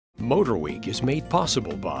MotorWeek is made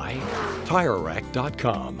possible by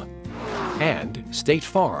TireRack.com and State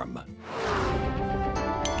Farm.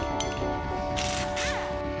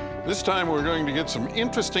 This time we're going to get some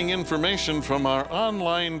interesting information from our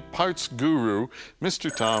online parts guru,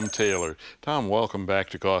 Mr. Tom Taylor. Tom, welcome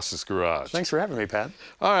back to Goss's Garage. Thanks for having me, Pat.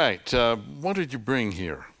 All right, what did you bring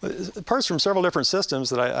here? Parts from several different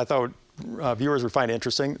systems that I thought viewers would find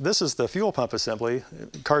interesting. This is the fuel pump assembly.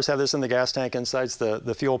 Cars have this in the gas tank, inside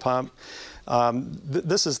the fuel pump.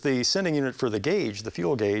 This is the sending unit for the gauge, the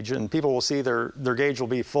fuel gauge, and people will see their gauge will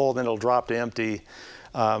be full, then it'll drop to empty.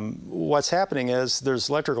 What's happening is there's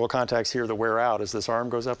electrical contacts here that wear out as this arm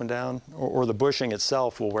goes up and down, or the bushing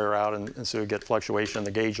itself will wear out, and so you get fluctuation.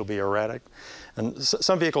 The gauge will be erratic. And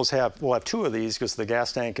some vehicles will have two of these because the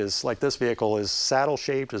gas tank is, like this vehicle, is saddle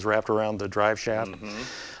shaped, is wrapped around the drive shaft.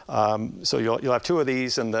 So you'll have two of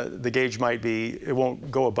these, and the gauge might be, it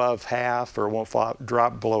won't go above half or it won't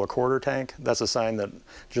drop below a quarter tank. That's a sign that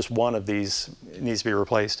just one of these needs to be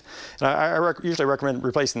replaced. And I usually recommend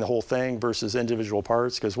replacing the whole thing versus individual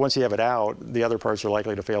parts, because once you have it out, the other parts are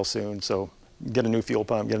likely to fail soon. So get a new fuel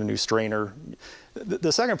pump, get a new strainer.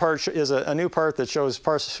 The second part is a new part that shows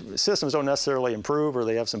systems don't necessarily improve, or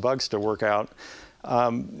they have some bugs to work out.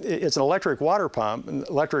 It's an electric water pump. And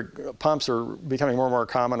electric pumps are becoming more and more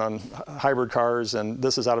common on hybrid cars, and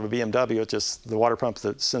this is out of a BMW. It's just the water pump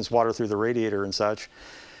that sends water through the radiator and such.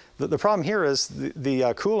 The problem here is the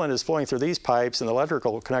coolant is flowing through these pipes, and the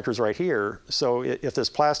electrical connector's right here. So if this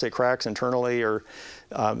plastic cracks internally, or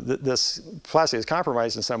this plastic is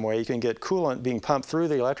compromised in some way, you can get coolant being pumped through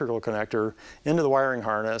the electrical connector into the wiring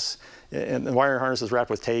harness, and the wiring harness is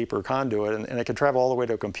wrapped with tape or conduit, and it can travel all the way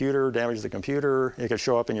to a computer, damage the computer. It could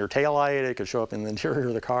show up in your taillight, it could show up in the interior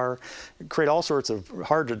of the car, create all sorts of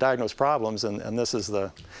hard to diagnose problems, and this is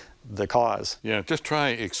the cause. Yeah, just try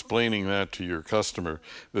explaining that to your customer,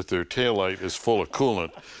 that their taillight is full of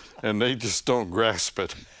coolant, and they just don't grasp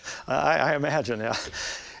it. I imagine, yeah.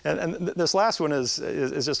 And this last one is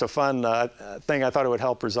just a fun thing. I thought it would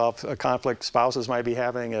help resolve a conflict spouses might be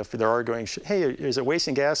having if they're arguing, hey, is it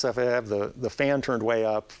wasting gas if I have the fan turned way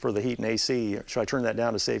up for the heat and AC? Should I turn that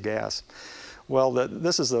down to save gas? Well,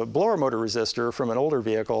 this is a blower motor resistor from an older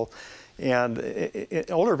vehicle. And in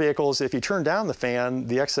older vehicles, if you turn down the fan,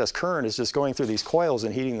 the excess current is just going through these coils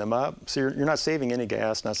and heating them up. So you're not saving any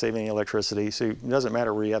gas, not saving any electricity. So it doesn't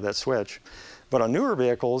matter where you have that switch. But on newer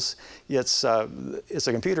vehicles, it's a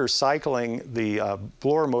computer cycling the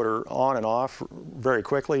blower motor on and off very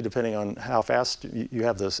quickly, depending on how fast you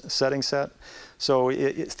have the setting set. So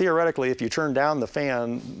theoretically, if you turn down the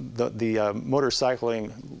fan, the motor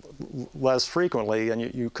cycling less frequently,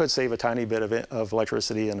 and you could save a tiny bit of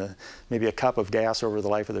electricity and maybe a cup of gas over the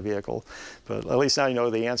life of the vehicle. But at least now you know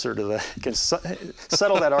the answer to you can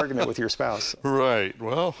settle that argument with your spouse. Right.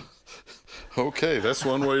 Well, okay, that's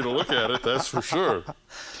one way to look at it, that's for sure.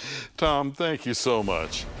 Tom, thank you so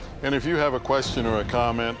much. And if you have a question or a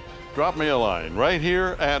comment, drop me a line right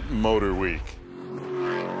here at MotorWeek.